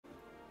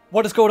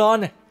What is going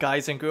on,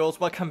 guys and girls?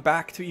 Welcome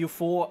back to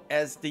EU4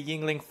 as the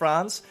Yngling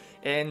France.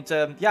 And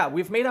yeah,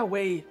 we've made our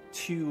way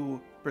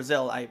to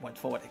Brazil. I went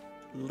forward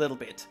a little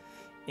bit.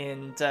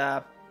 And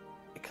a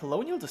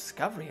colonial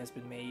discovery has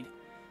been made.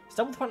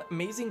 Stumbled upon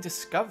amazing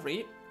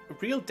discovery.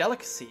 Real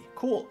delicacy.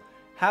 Cool.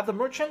 Have the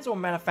merchants or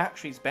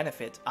manufacturers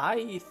benefit?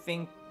 I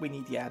think we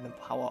need the admin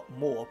power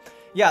more.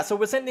 Yeah, so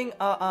we're sending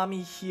our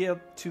army here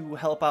to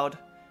help out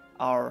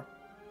our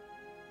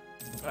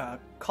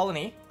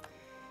colony.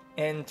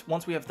 And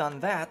once we have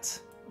done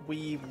that,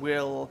 we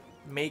will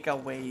make our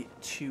way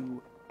to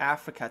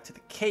Africa, to the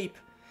Cape,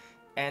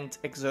 and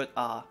exert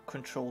our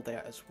control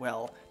there as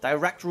well.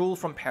 Direct rule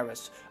from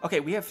Paris.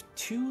 Okay, we have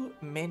too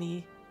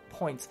many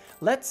points.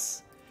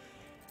 Let's...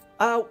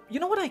 you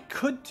know what I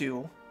could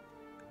do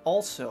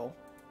also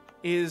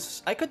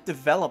is I could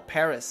develop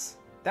Paris.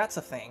 That's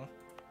a thing.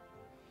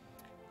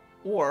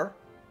 Or,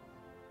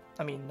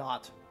 I mean,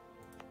 not.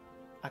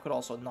 I could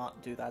also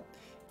not do that.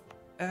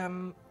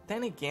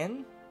 Then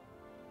again...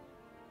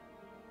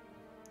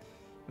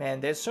 Man,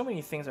 there's so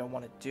many things I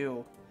want to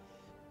do.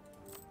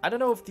 I don't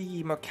know if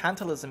the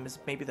mercantilism is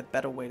maybe the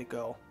better way to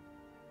go.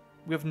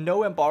 We have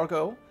no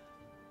embargo.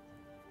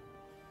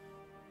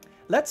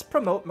 Let's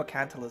promote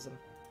mercantilism.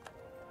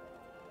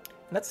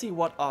 Let's see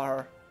what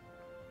our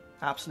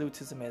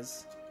absolutism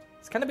is.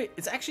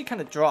 It's actually kind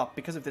of dropped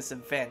because of this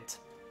event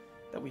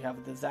that we have,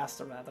 a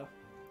disaster rather.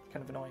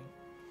 Kind of annoying.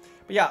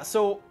 But yeah,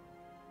 so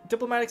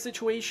diplomatic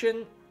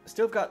situation.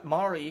 Still got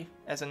Mari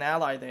as an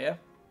ally there.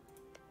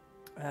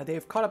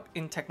 They've caught up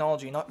in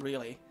technology, not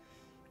really.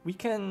 We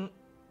can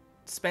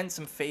spend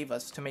some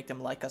favors to make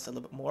them like us a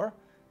little bit more.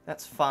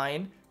 That's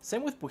fine.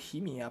 Same with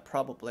Bohemia,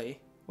 probably.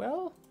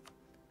 Well,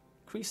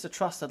 increase the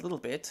trust a little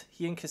bit.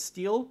 Here in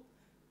Castile.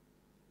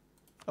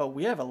 Oh,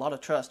 we have a lot of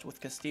trust with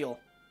Castile.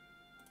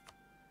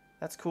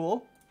 That's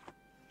cool.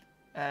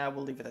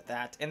 We'll leave it at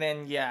that. And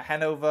then, yeah,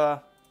 Hanover.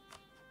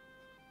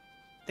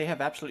 They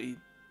have absolutely...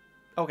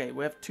 Okay,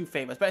 we have two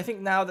favors. But I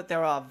think now that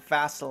they're our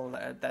vassal,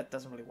 that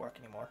doesn't really work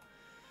anymore.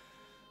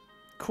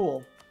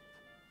 Cool.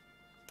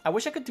 I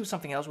wish I could do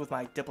something else with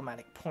my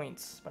diplomatic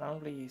points, but I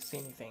don't really see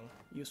anything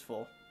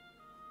useful.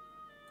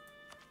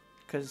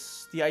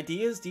 Because the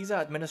ideas, these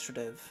are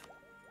administrative.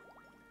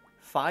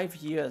 5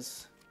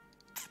 years.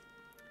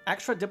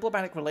 Extra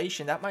diplomatic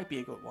relation, that might be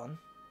a good one.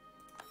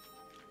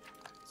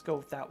 Let's go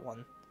with that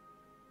one.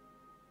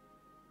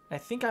 I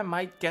think I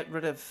might get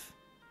rid of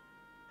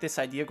this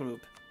idea group.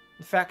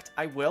 In fact,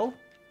 I will.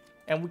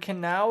 And we can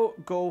now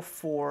go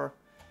for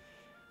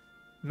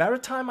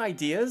maritime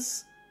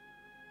ideas.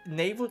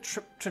 Naval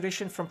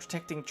tradition from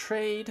protecting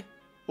trade.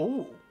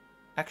 Ooh.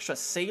 Extra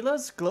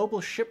sailors.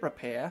 Global ship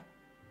repair.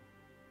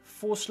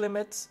 Force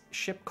limits.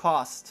 Ship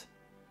cost.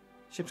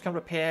 Ships can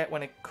repair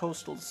when a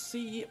coastal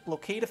sea.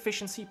 Blockade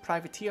efficiency.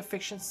 Privateer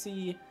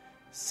efficiency.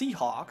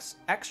 Seahawks.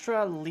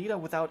 Extra leader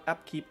without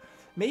upkeep.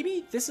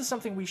 Maybe this is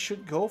something we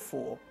should go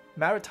for.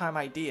 Maritime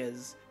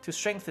ideas to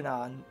strengthen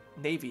our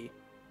navy.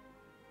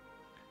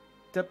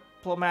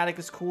 Diplomatic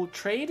is cool.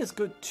 Trade is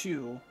good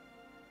too.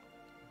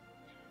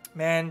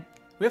 Man,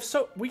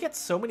 we get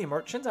so many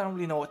merchants, I don't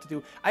really know what to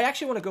do. I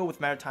actually want to go with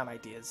maritime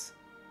ideas.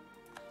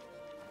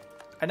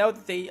 I know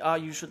that they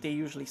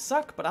usually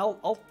suck, but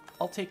I'll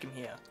take them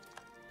here.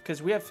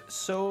 Because we have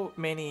so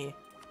many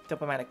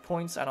diplomatic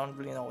points, I don't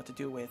really know what to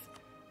do with.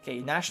 Okay,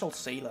 national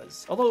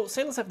sailors. Although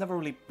sailors have never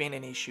really been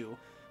an issue.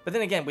 But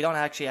then again, we don't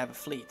actually have a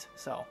fleet,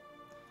 so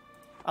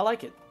I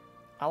like it.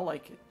 I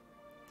like it.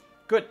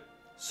 Good.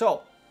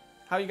 So,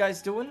 how you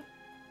guys doing?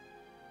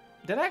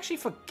 Did I actually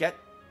forget?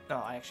 No,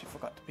 I actually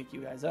forgot to pick you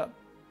guys up.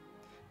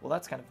 Well,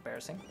 that's kind of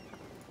embarrassing.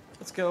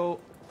 Let's go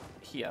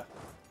here.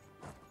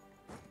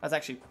 That's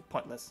actually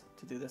pointless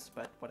to do this,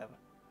 but whatever.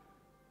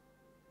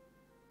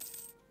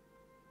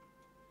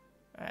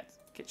 Alright,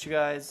 get you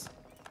guys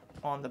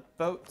on the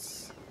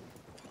boats.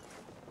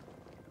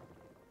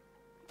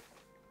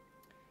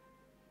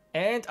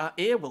 And our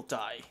heir will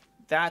die.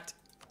 That...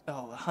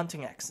 Oh, a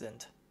hunting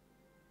accident.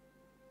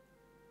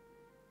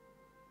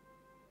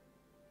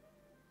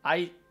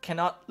 I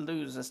cannot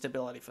lose a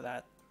stability for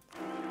that.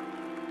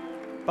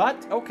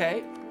 But,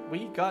 okay,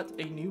 we got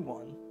a new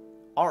one.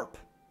 ARP.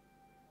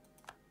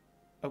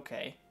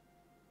 Okay.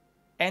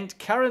 And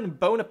Karen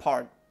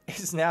Bonaparte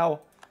is now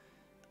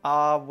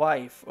our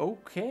wife.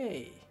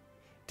 Okay.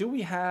 Do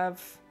we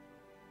have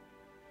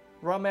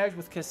royal marriage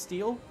with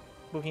Castile?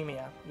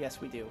 Bohemia.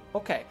 Yes, we do.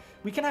 Okay.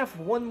 We can have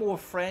one more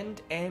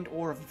friend and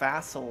or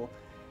vassal.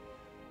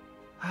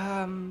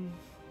 I'm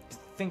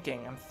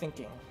thinking.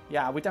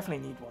 Yeah, we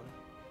definitely need one.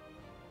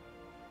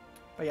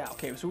 But yeah,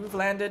 okay, so we've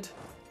landed.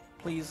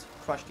 Please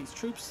crush these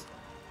troops.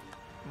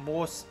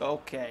 More...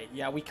 Okay,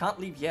 yeah, we can't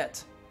leave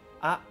yet.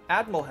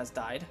 Admiral has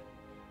died.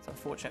 It's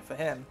unfortunate for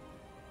him.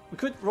 We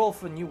could roll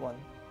for a new one.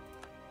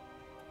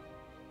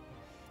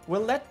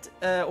 We'll let...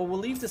 or we'll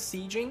leave the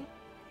sieging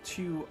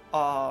to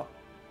our...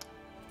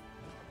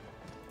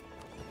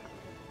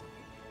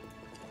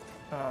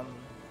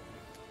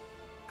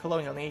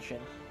 colonial nation.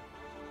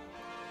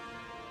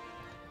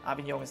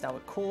 Avignon is now a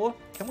core.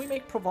 Can we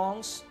make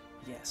Provence?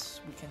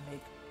 Yes, we can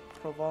make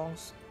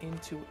Provence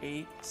into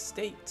a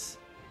state.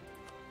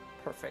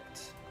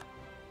 Perfect.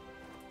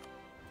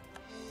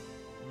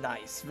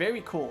 Nice.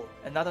 Very cool.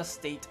 Another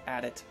state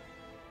added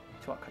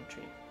to our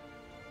country.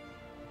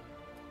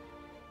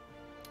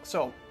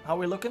 So, how are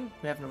we looking?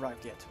 We haven't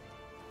arrived yet.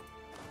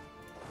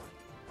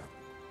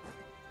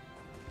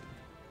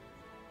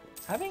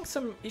 Having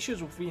some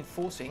issues with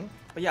reinforcing.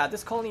 But yeah,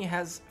 this colony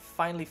has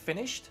finally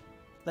finished.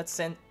 Let's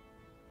send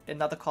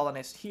another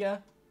colonist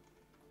here.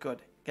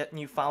 Good. Get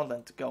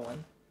Newfoundland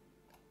going.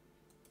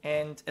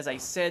 And as I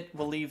said,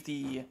 we'll leave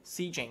the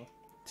sieging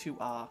to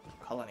our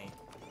colony.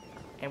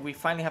 And we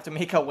finally have to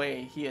make our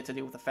way here to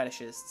deal with the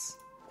fetishists.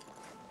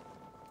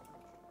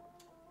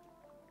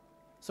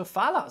 So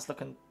Fala is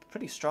looking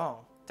pretty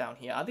strong down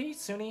here. Are they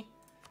Sunni?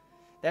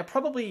 They're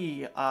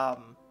probably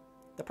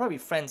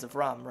friends of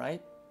Ram,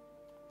 right?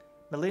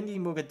 Malindi,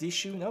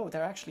 Mogadishu? No,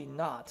 they're actually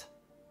not.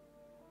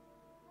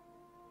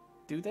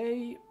 Do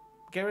they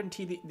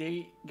guarantee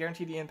the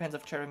independence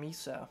of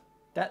Cheremisa?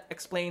 That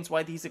explains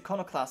why these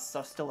iconoclasts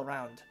are still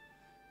around.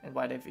 And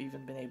why they've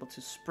even been able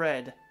to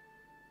spread.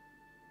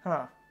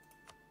 Huh.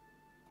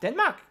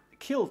 Denmark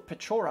killed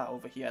Pechora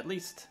over here, at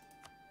least.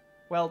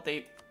 Well,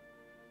 they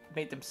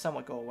made them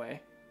somewhat go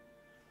away.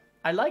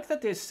 I like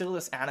that there's still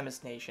this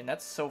animist nation.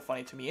 That's so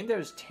funny to me. And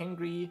there's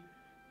Tengri,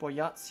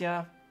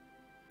 Boyatsia.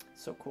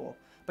 So cool.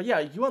 But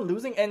yeah, Yuan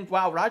losing. And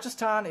wow,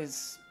 Rajasthan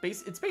is...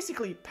 it's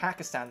basically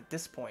Pakistan at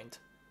this point.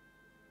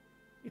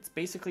 It's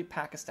basically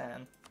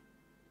Pakistan.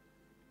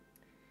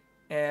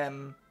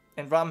 And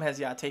Ram has,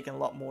 yeah, taken a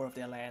lot more of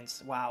their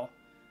lands. Wow.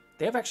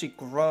 They have actually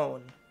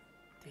grown.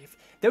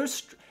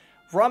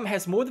 Ram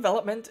has more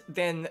development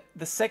than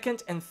the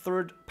second and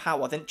third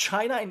power, than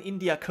China and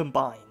India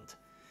combined.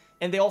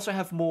 And they also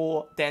have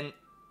more than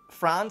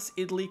France,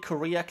 Italy,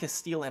 Korea,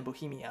 Castile, and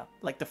Bohemia.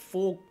 Like the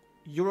 4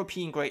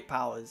 European great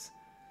powers.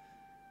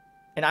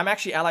 And I'm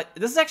actually allied.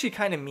 This is actually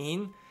kind of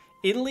mean.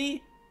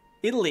 Italy,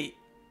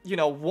 you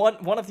know,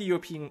 one of the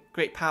European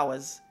great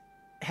powers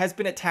has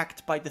been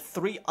attacked by the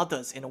 3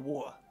 others in a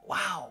war.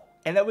 Wow.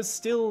 And that was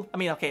still, I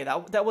mean, okay,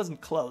 that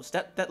wasn't close.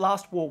 That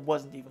last war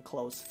wasn't even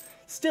close.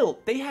 Still,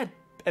 they had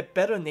a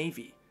better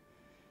navy.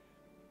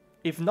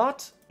 If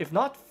not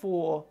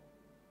for,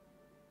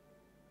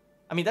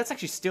 I mean, that's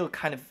actually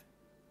kind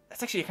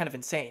of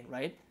insane,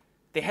 right?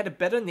 They had a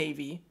better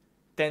navy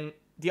than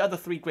the other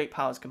 3 great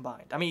powers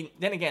combined. I mean,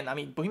 then again, I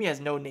mean, Bohemia has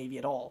no navy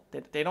at all.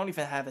 They don't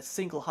even have a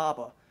single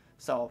harbor.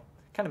 So,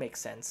 kind of makes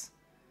sense.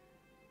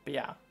 But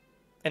yeah.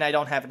 And I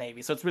don't have a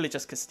navy, so it's really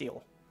just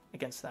Castile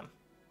against them.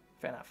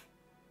 Fair enough.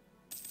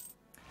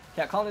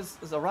 Yeah, colonists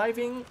is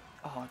arriving.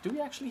 Oh, do we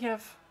actually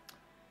have...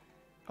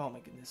 Oh my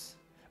goodness.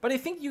 But I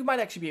think you might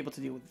actually be able to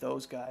deal with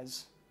those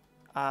guys.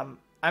 I'm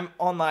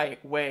on my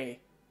way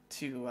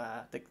to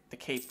the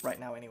Cape right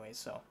now anyway,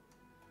 so...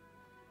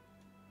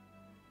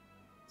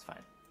 It's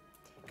fine.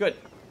 Good.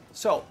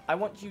 So, I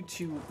want you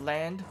to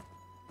land.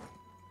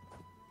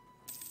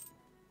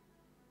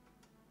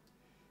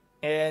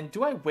 And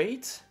do I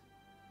wait?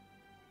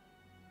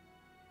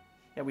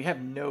 Yeah, we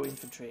have no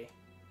infantry.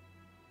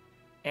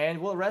 And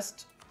we'll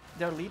arrest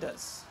their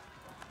leaders.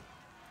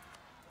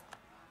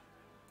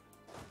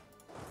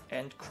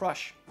 And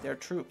crush their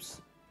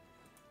troops.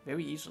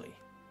 Very easily.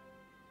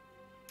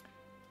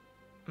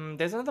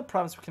 There's another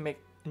province we can make.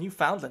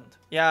 Newfoundland.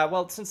 Yeah,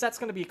 well, since that's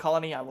going to be a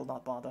colony, I will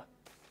not bother.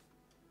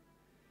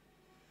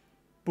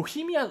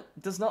 Bohemia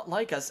does not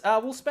like us.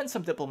 We'll spend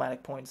some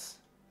diplomatic points.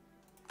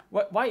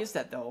 Why is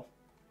that, though?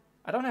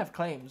 I don't have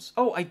claims.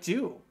 Oh, I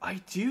do.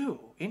 I do.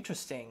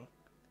 Interesting.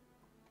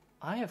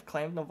 I have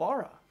claimed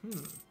Navarra.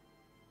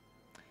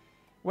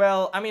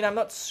 Well, I mean, I'm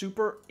not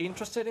super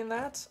interested in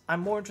that. I'm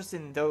more interested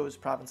in those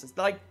provinces.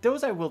 Like,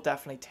 those I will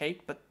definitely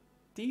take, but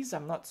these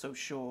I'm not so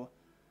sure.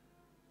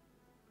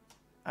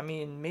 I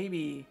mean,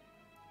 maybe...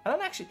 I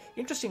don't actually...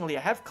 Interestingly,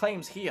 I have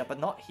claims here, but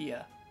not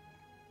here.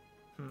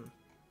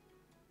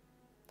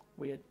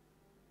 Weird.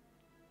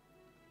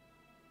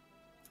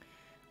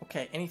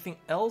 Okay, anything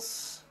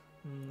else?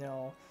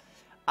 No.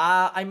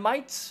 I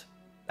might...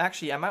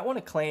 Actually, I might want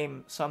to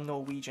claim some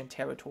Norwegian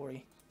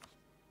territory.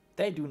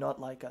 They do not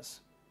like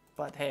us.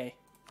 But hey,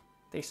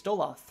 they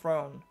stole our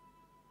throne.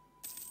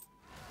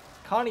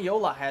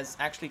 Carniola has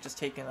actually just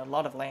taken a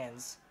lot of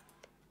lands.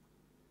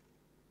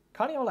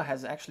 Carniola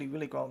has actually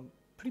really grown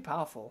pretty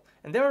powerful.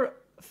 And they're,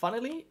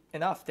 funnily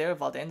enough, they're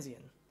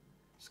Valdensian.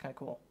 It's kind of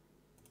cool.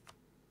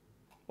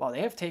 Wow, they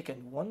have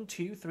taken 1,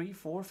 2, 3,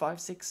 4, 5,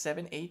 6,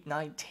 7, 8,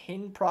 9,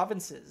 10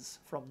 provinces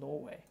from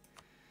Norway.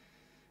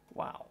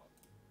 Wow.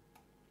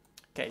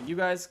 Okay, you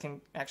guys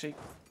can actually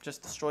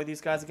just destroy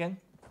these guys again.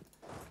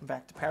 Come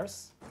back to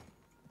Paris.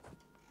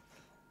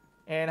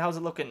 And how's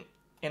it looking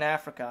in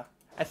Africa?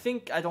 I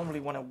think I don't really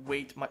want to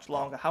wait much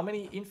longer. How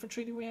many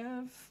infantry do we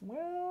have?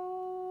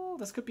 Well,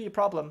 this could be a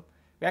problem.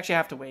 We actually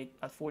have to wait,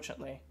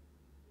 unfortunately.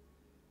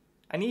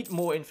 I need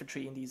more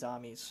infantry in these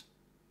armies.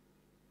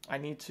 I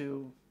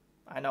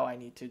know I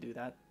need to do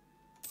that.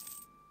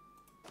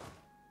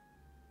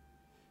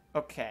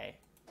 Okay.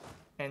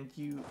 And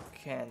you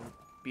can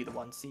be the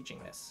one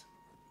sieging this.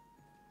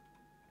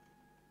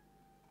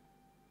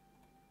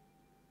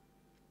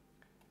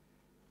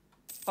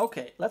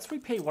 Okay, let's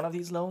repay one of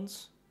these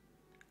loans.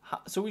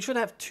 So we should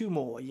have 2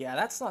 more. Yeah,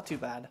 that's not too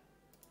bad.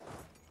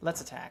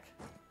 Let's attack.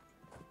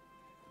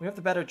 We have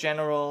the better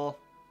general.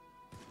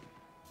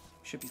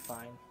 Should be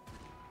fine.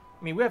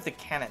 I mean, we have the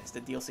cannons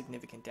that deal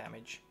significant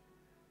damage.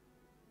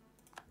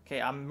 Okay,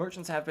 our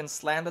merchants have been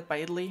slandered by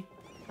Italy.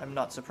 I'm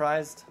not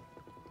surprised.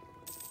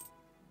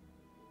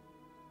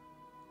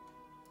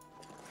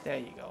 There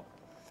you go.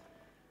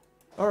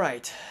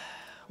 Alright.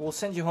 We'll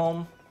send you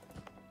home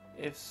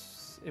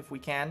if we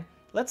can.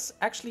 Let's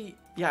actually...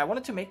 Yeah, I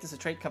wanted to make this a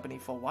trade company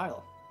for a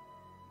while.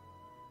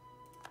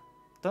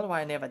 Don't know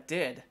why I never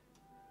did.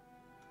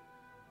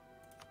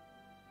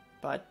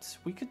 But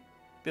we could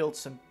build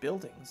some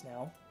buildings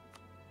now.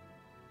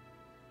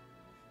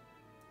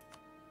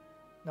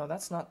 No,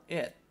 that's not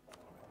it.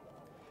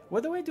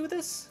 Where do I do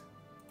this?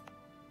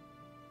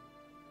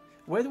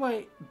 Where do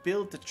I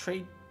build the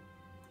trade?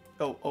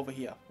 Oh, over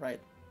here,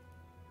 right.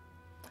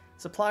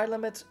 Supply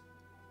limit.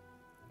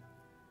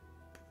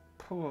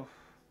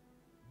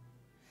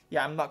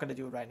 Yeah, I'm not going to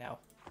do it right now.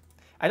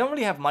 I don't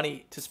really have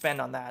money to spend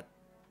on that,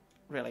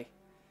 really.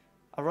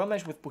 Our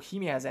romance with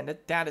Bohemia has ended.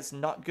 That is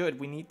not good.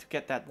 We need to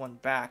get that one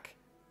back.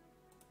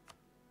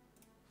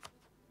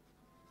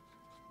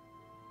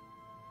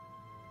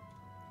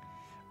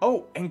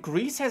 Oh, and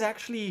Greece has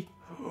actually...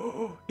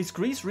 Is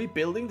Greece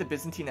rebuilding the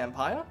Byzantine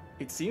Empire?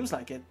 It seems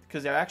like it,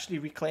 because they're actually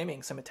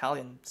reclaiming some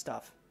Italian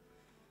stuff.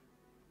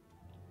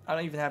 I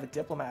don't even have a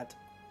diplomat.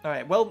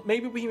 Alright, well,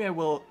 maybe Bohemia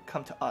will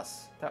come to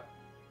us. That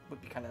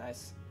would be kind of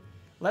nice.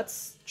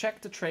 Let's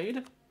check the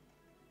trade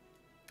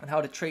and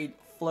how the trade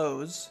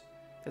flows.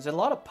 There's a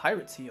lot of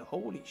pirates here.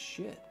 Holy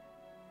shit.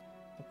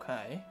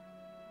 Okay.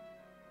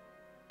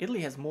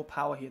 Italy has more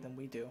power here than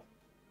we do.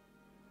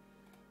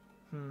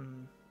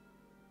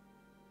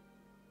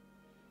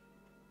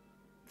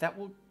 That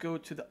will go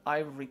to the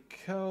Ivory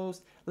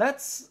Coast.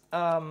 Let's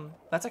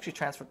actually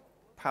transfer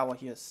power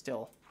here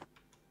still.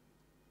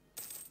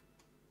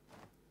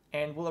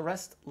 And we'll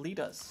arrest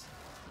leaders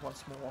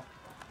once more.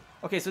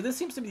 Okay, so this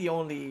seems to be the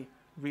only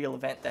real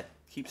event that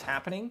keeps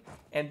happening.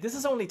 And this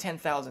is only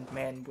 10,000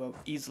 men. We're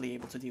easily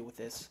able to deal with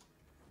this.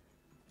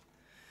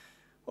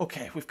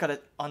 Okay, we've got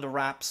it under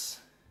wraps.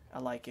 I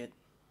like it.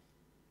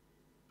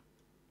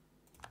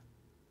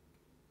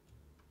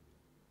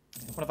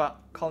 One of our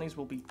colonies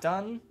will be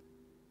done.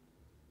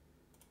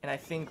 And I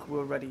think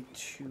we're ready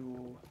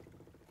to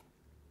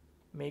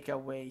make our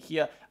way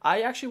here.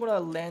 I actually want to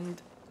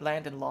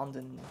land in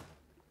London.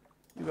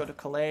 You go to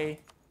Calais,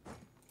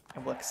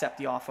 and we'll accept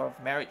the offer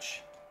of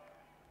marriage.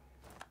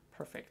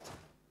 Perfect.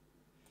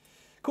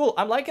 Cool,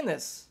 I'm liking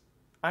this.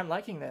 I'm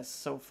liking this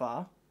so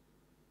far.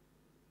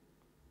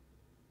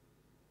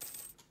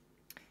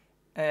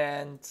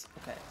 And,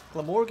 okay,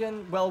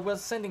 Glamorgan, well, we're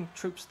sending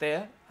troops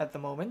there at the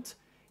moment.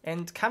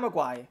 And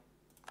Camagüey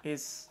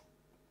is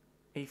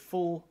a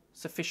full,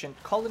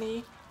 sufficient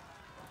colony.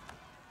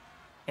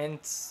 And,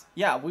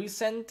 yeah, we'll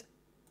send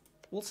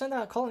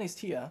our colonies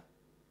here.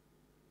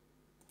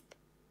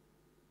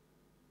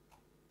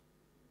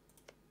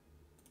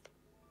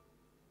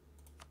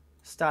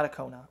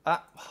 Stadacona. I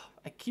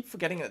keep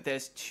forgetting that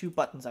there's 2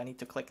 buttons I need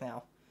to click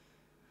now.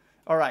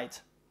 Alright.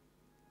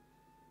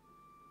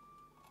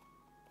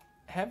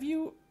 Are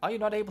you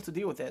not able to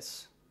deal with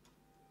this?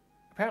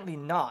 Apparently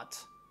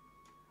not.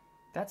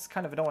 That's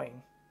kind of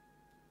annoying.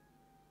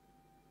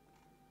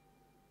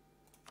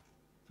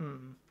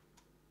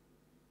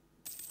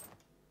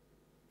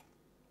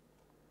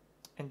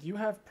 And you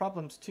have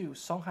problems too.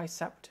 Songhai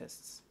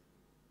separatists.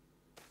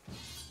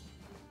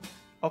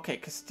 Okay,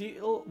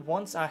 Castile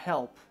wants our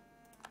help.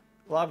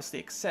 We'll obviously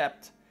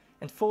accept.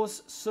 And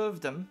force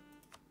serve them.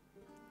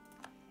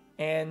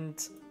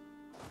 And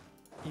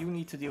you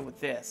need to deal with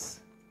this.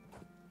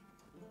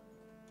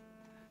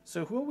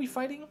 So who are we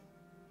fighting?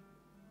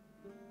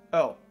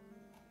 Oh.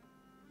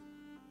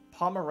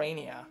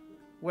 Pomerania.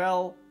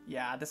 Well,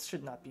 yeah, this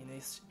should not be an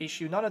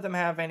issue. None of them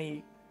have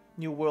any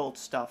New World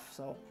stuff,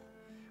 so...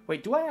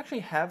 Wait, do I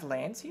actually have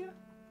lands here?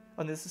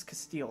 Oh, this is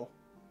Castile.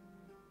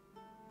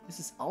 This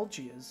is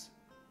Algiers.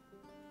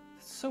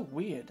 It's so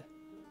weird.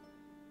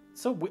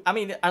 I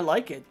mean, I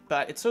like it,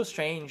 but it's so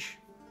strange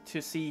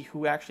to see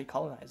who actually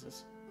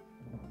colonizes.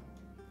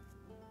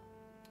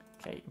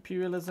 Okay,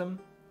 imperialism.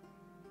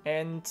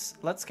 And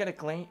let's get a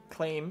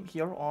claim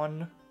here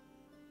on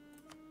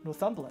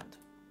Northumberland.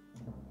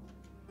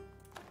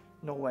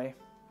 Norway.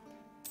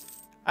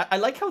 I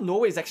like how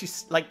Norway is actually,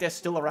 like, they're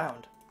still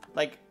around.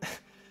 Like,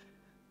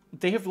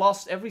 they have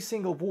lost every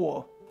single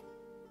war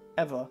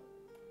ever.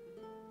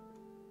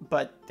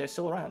 But they're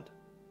still around.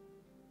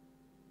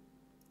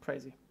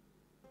 Crazy.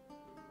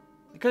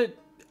 Because,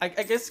 I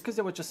guess because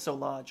they were just so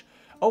large.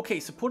 Okay,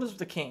 supporters of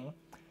the king.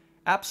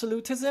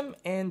 Absolutism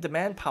and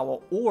demand power,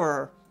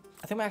 or...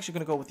 I think I'm actually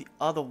going to go with the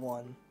other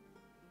one.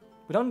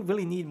 We don't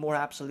really need more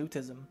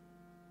absolutism.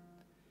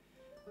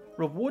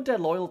 Reward their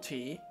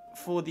loyalty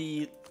for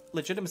the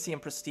legitimacy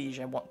and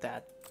prestige. I want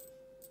that.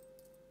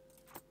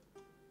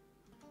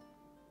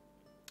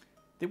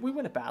 Did we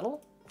win a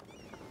battle?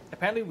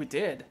 Apparently we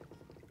did.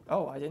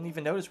 Oh, I didn't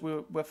even notice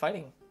we're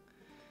fighting.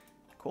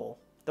 Cool.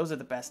 Those are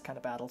the best kind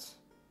of battles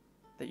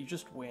that you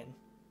just win.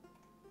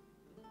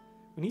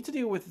 We need to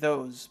deal with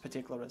those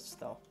particularists,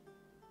 though.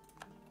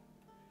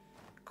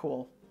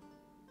 Cool.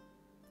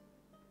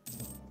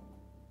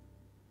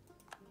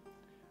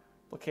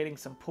 Blockading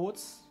some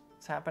ports.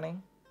 It's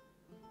happening.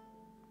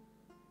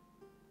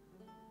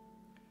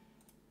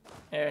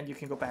 And you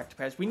can go back to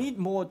Paris. We need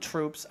more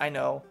troops, I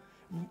know.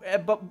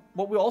 But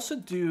what we also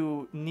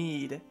do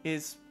need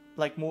is,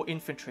 like, more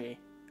infantry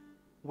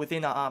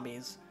within our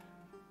armies.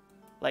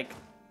 Like,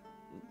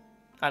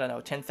 I don't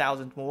know,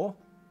 10,000 more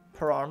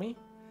per army.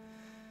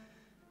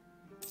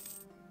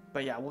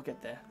 But yeah, we'll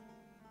get there.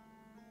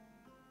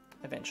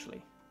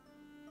 Eventually.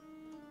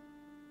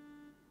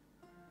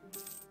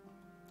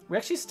 We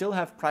actually still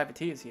have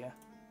privateers here.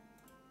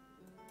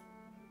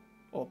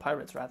 Or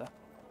pirates, rather.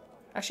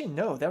 Actually,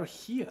 no, they're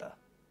here.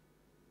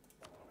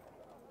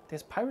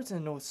 There's pirates in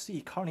the North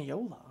Sea,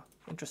 Carniola.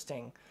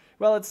 Interesting.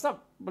 Well, it's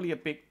not really a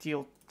big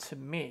deal to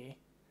me,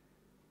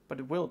 but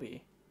it will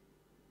be.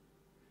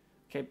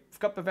 Okay, we've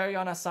got Bavaria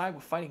on our side,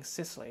 we're fighting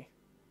Sicily.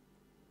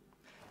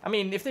 I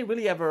mean, if they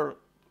really ever...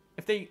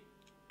 If they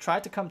try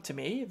to come to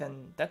me,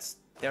 then that's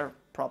their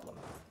problem.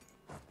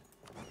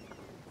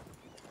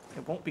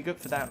 It won't be good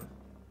for them.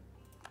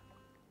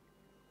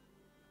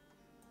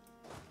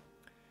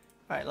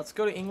 Alright, let's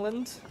go to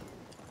England.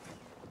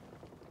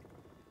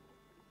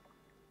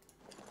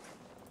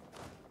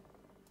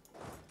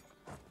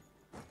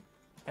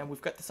 And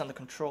we've got this under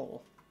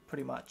control,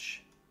 pretty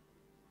much.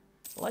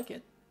 I like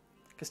it.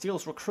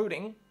 Castile's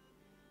recruiting.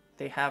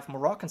 They have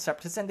Moroccan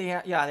separatists, and they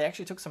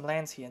actually took some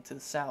lands here into the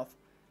south.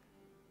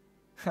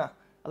 Huh.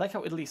 I like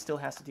how Italy still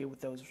has to deal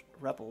with those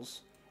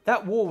rebels.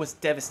 That war was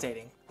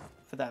devastating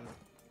for them.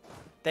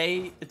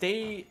 I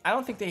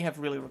don't think they have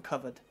really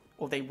recovered,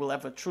 or they will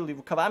ever truly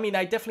recover. I mean,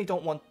 I definitely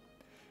don't want...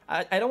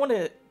 I don't want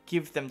to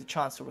give them the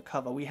chance to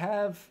recover. We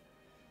have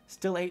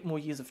still 8 more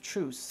years of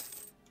truce.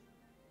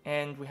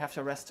 And we have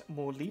to arrest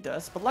more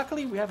leaders. But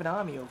luckily we have an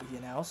army over here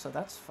now, so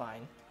that's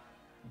fine.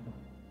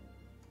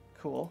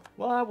 Cool.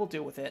 Well, I will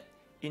deal with it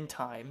in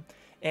time.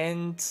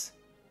 And...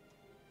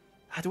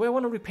 do I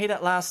want to repay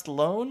that last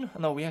loan?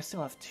 No, we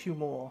still have 2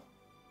 more.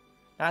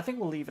 Now, I think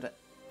we'll leave it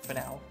for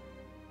now.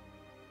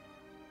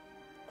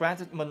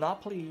 Granted,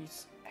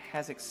 monopolies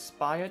has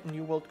expired.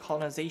 New World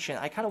colonization.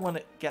 I kind of want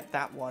to get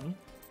that one.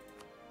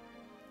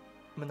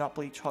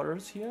 Monopoly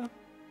charters here.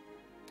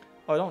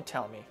 Oh, don't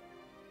tell me.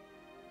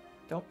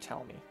 Don't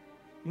tell me.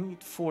 You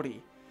need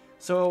 40.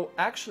 So,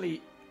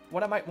 actually,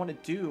 what I might want to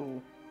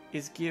do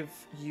is give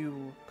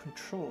you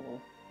control.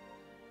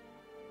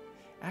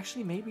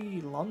 Actually,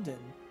 maybe London.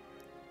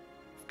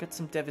 We've got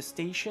some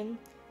devastation.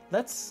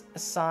 Let's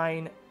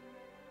assign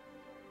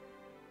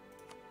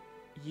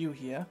you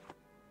here.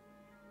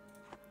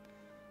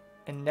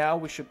 And now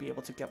we should be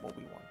able to get what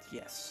we want.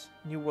 Yes.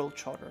 New World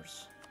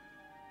Charters.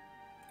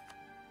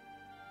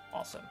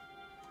 Awesome.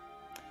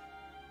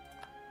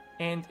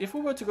 And if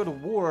we were to go to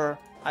war,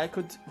 I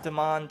could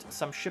demand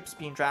some ships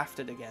being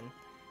drafted again,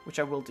 which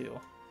I will do.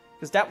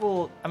 Because that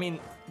will... I mean,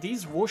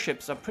 these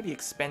warships are pretty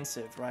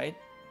expensive, right?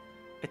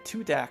 A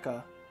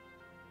 2-decker.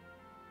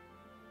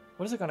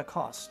 What is it going to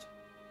cost?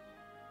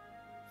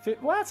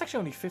 Well, it's actually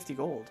only 50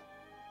 gold.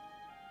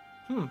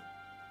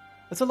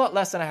 That's a lot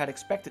less than I had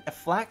expected. A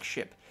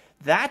flagship.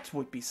 That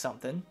would be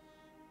something.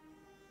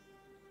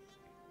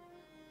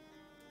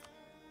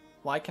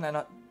 Why can I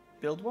not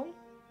build one?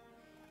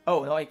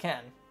 Oh, no, I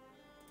can.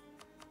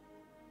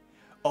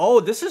 Oh,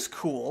 this is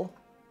cool.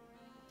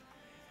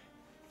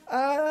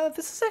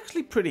 This is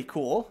actually pretty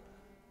cool.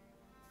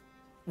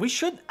 We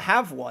should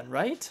have one,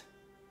 right?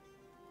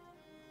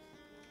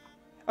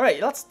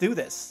 Alright, let's do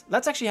this.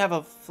 Let's actually have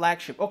a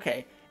flagship.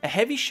 Okay, a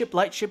heavy ship,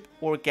 light ship,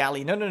 or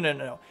galley.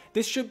 No.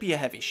 This should be a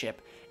heavy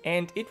ship.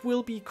 And it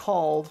will be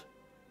called...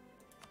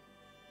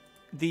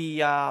 the,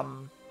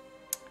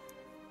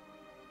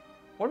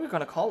 what are we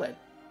gonna call it?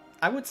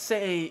 I would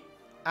say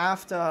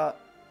after...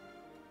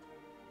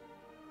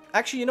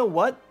 Actually, you know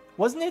what?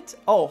 Wasn't it?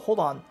 Oh, hold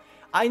on.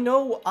 I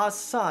know our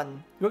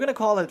son. We're gonna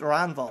call it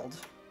Ranvald.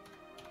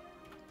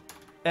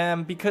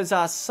 Because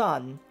our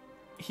son,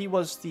 he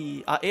was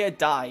the... Our heir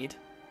died,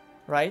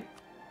 right?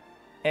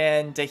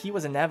 And he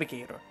was a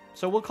navigator.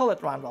 So we'll call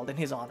it Ranvald in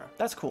his honor.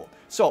 That's cool.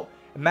 So,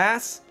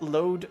 mass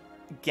load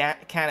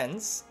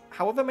cannons.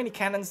 However many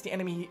cannons the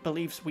enemy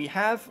believes we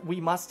have,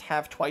 we must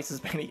have twice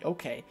as many.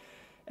 Okay.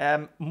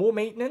 More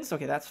maintenance.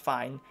 Okay, that's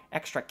fine.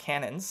 Extra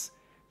cannons.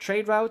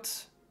 Trade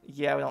route.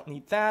 Yeah, we don't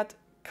need that.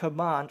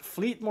 Command.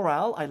 Fleet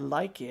morale. I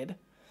like it.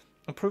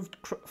 Improved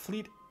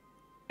fleet.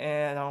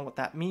 I don't know what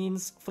that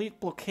means. Fleet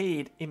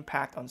blockade.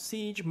 Impact on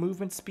siege.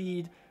 Movement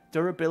speed.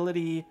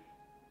 Durability.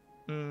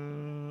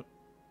 Even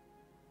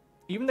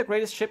the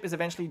greatest ship is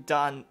eventually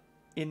done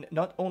in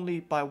not only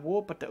by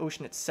war, but the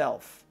ocean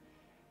itself.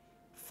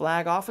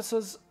 Flag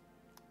officers.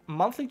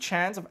 Monthly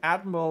chance of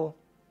admiral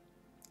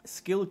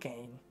skill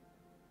gain.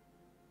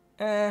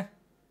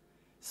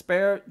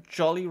 Spare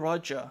Jolly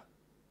Roger.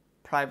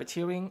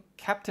 Privateering.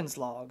 Captain's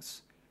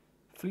logs.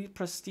 Fleet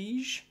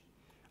prestige.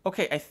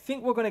 Okay, I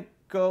think we're gonna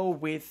go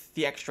with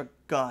the extra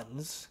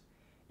guns.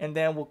 And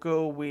then we'll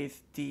go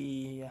with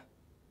the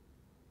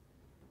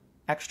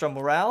extra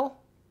morale.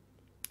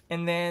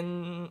 And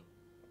then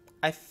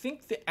I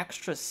think the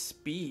extra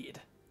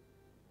speed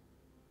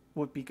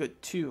would be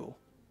good too.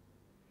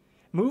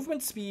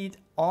 Movement speed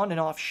on and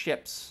off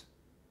ships.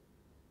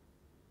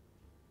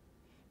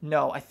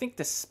 No, I think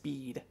the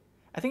speed.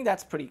 I think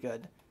that's pretty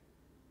good.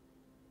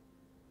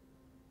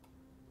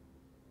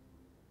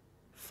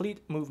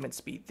 Fleet movement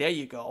speed. There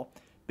you go.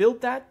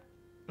 Build that.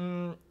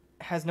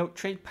 Has no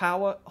trade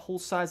power. Hull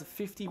size of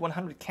 50,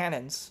 100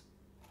 cannons.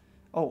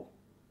 Oh.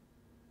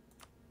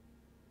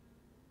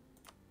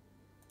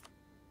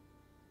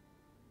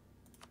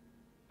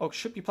 Oh, it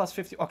should be plus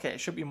 50. Okay, it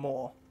should be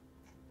more.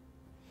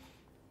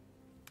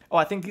 Oh,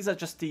 I think these are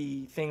just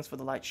the things for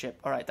the light ship.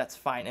 Alright, that's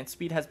fine. And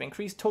speed has been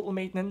increased. Total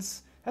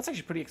maintenance. That's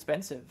actually pretty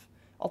expensive.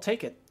 I'll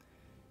take it.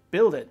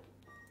 Build it.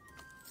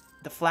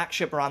 The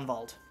flagship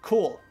Ranwald.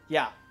 Cool.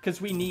 Yeah,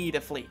 because we need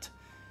a fleet.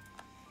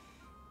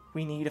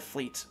 We need a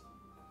fleet.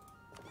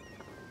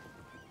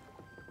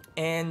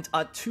 And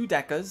our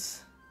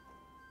 2-deckers.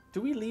 Do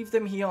we leave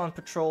them here on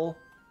patrol?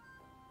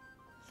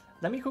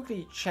 Let me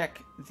quickly check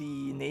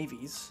the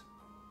navies.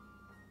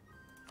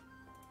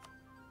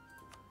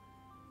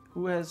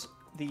 Who has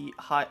the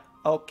high...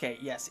 Okay,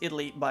 yes,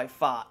 Italy by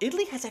far.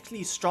 Italy has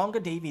actually a stronger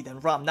navy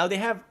than Rum. Now, they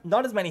have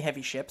not as many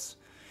heavy ships.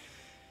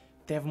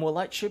 They have more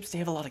light ships. They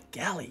have a lot of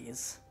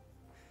galleys.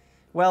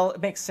 Well,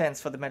 it makes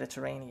sense for the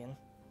Mediterranean.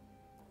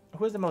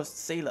 Who has the most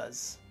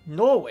sailors?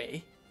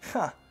 Norway?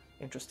 Huh,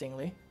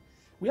 interestingly.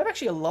 We have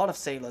actually a lot of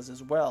sailors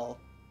as well.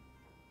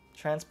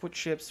 Transport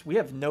ships. We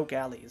have no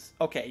galleys.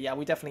 Okay, yeah,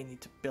 we definitely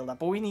need to build up.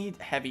 But we need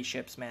heavy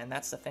ships, man.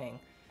 That's the thing.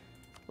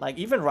 Like,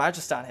 even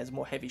Rajasthan has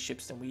more heavy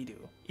ships than we do.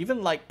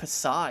 Even, like,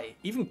 Pasai.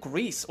 Even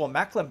Greece or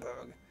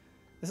Mecklenburg.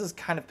 This is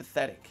kind of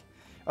pathetic.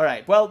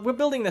 Alright, well, we're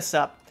building this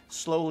up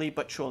slowly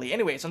but surely.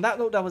 Anyways, on that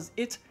note, that was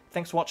it.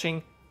 Thanks for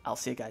watching. I'll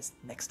see you guys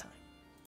next time.